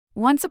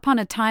Once upon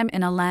a time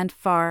in a land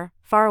far,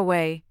 far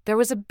away, there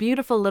was a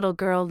beautiful little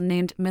girl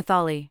named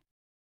Mithali.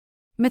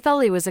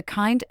 Mithali was a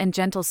kind and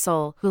gentle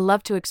soul who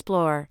loved to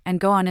explore and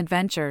go on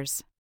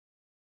adventures.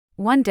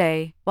 One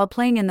day, while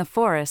playing in the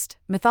forest,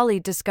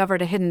 Mithali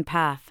discovered a hidden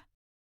path.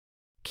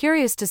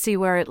 Curious to see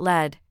where it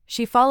led,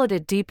 she followed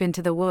it deep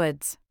into the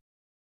woods.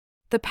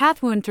 The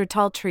path wound through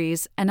tall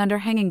trees and under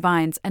hanging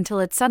vines until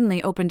it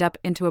suddenly opened up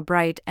into a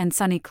bright and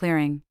sunny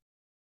clearing.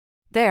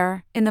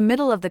 There, in the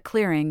middle of the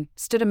clearing,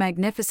 stood a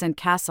magnificent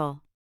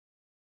castle.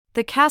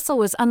 The castle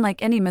was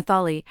unlike any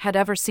Mithali had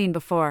ever seen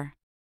before.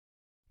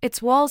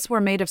 Its walls were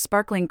made of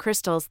sparkling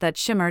crystals that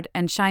shimmered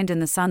and shined in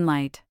the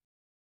sunlight.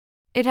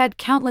 It had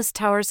countless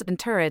towers and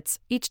turrets,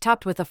 each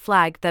topped with a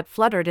flag that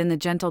fluttered in the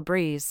gentle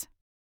breeze.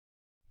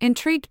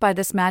 Intrigued by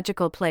this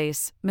magical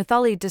place,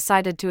 Mithali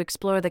decided to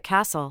explore the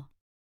castle.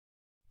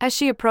 As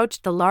she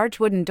approached the large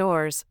wooden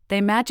doors,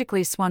 they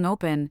magically swung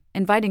open,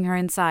 inviting her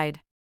inside.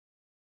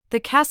 The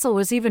castle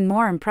was even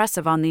more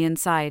impressive on the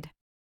inside.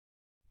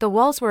 The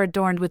walls were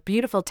adorned with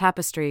beautiful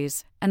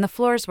tapestries, and the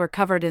floors were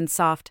covered in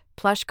soft,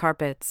 plush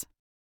carpets.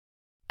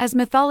 As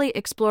Mithali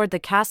explored the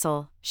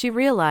castle, she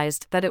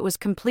realized that it was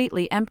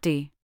completely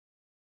empty.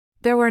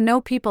 There were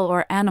no people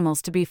or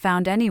animals to be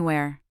found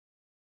anywhere.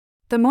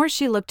 The more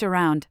she looked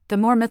around, the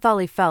more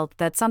Mithali felt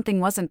that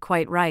something wasn't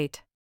quite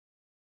right.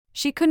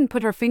 She couldn't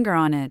put her finger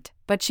on it,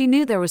 but she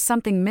knew there was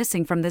something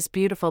missing from this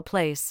beautiful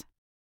place.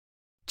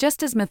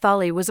 Just as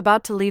Mithali was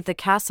about to leave the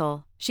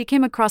castle, she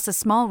came across a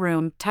small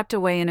room tucked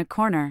away in a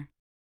corner.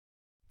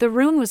 The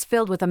room was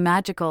filled with a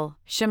magical,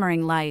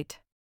 shimmering light.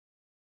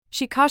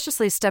 She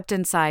cautiously stepped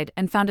inside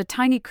and found a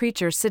tiny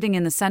creature sitting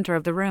in the center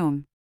of the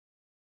room.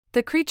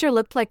 The creature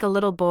looked like a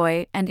little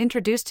boy and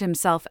introduced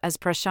himself as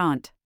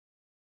Prashant.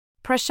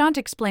 Prashant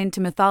explained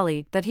to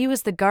Mithali that he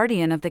was the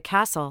guardian of the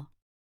castle.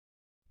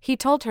 He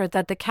told her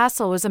that the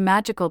castle was a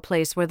magical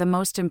place where the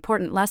most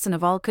important lesson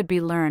of all could be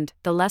learned,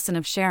 the lesson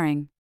of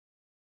sharing.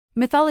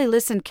 Mithali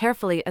listened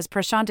carefully as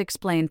Prashant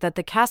explained that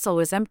the castle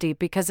was empty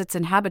because its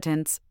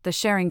inhabitants, the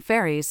sharing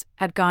fairies,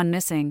 had gone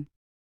missing.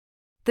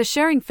 The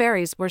sharing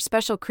fairies were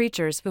special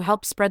creatures who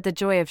helped spread the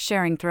joy of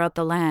sharing throughout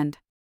the land.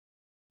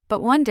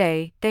 But one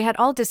day, they had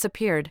all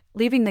disappeared,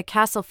 leaving the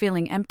castle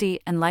feeling empty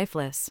and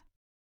lifeless.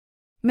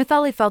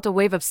 Mithali felt a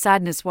wave of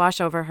sadness wash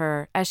over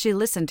her as she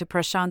listened to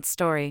Prashant's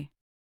story.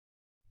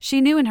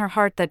 She knew in her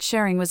heart that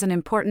sharing was an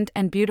important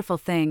and beautiful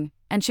thing,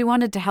 and she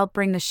wanted to help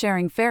bring the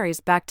sharing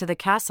fairies back to the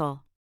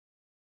castle.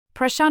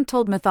 Prashant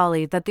told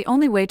Mithali that the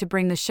only way to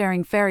bring the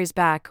sharing fairies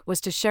back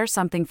was to share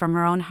something from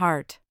her own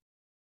heart.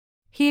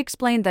 He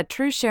explained that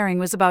true sharing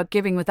was about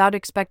giving without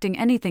expecting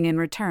anything in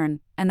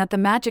return, and that the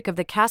magic of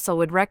the castle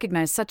would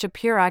recognize such a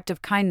pure act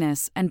of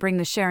kindness and bring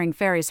the sharing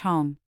fairies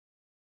home.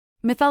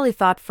 Mithali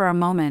thought for a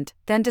moment,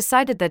 then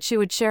decided that she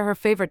would share her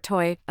favorite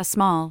toy, a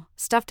small,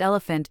 stuffed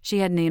elephant she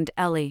had named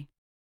Ellie.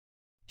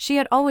 She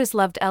had always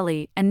loved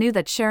Ellie and knew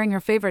that sharing her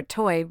favorite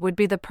toy would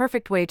be the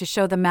perfect way to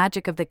show the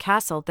magic of the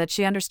castle that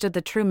she understood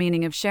the true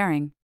meaning of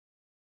sharing.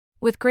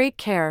 With great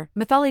care,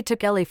 Mithali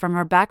took Ellie from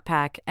her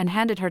backpack and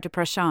handed her to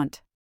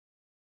Prashant.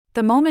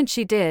 The moment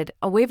she did,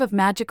 a wave of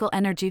magical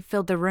energy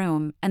filled the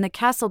room and the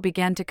castle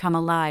began to come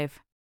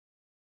alive.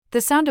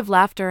 The sound of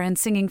laughter and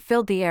singing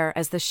filled the air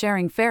as the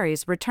sharing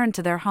fairies returned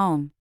to their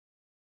home.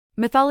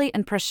 Mithali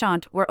and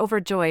Prashant were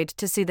overjoyed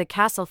to see the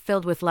castle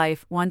filled with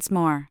life once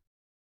more.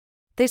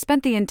 They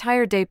spent the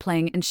entire day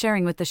playing and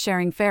sharing with the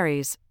sharing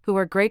fairies, who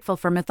were grateful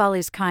for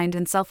Mithali's kind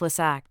and selfless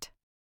act.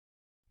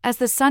 As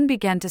the sun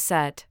began to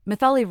set,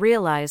 Mithali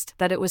realized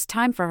that it was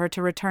time for her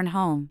to return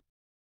home.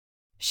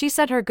 She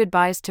said her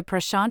goodbyes to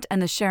Prashant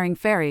and the sharing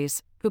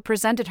fairies, who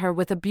presented her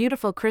with a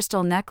beautiful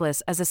crystal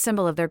necklace as a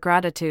symbol of their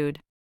gratitude.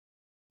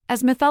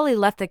 As Mithali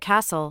left the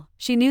castle,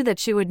 she knew that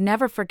she would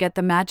never forget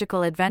the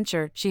magical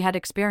adventure she had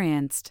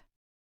experienced.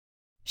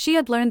 She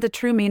had learned the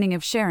true meaning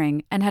of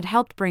sharing and had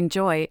helped bring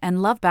joy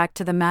and love back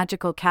to the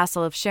magical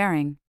castle of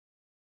sharing.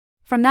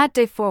 From that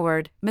day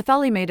forward,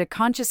 Mithali made a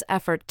conscious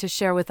effort to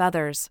share with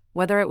others,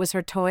 whether it was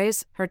her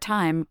toys, her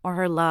time, or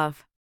her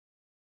love.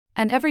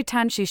 And every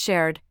time she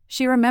shared,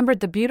 she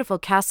remembered the beautiful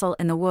castle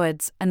in the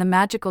woods and the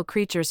magical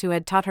creatures who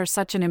had taught her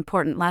such an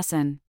important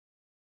lesson.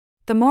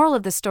 The moral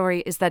of the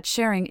story is that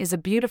sharing is a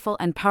beautiful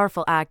and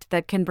powerful act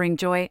that can bring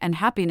joy and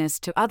happiness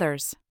to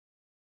others.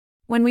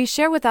 When we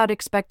share without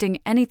expecting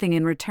anything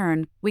in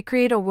return, we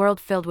create a world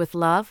filled with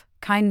love,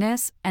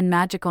 kindness, and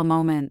magical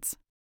moments.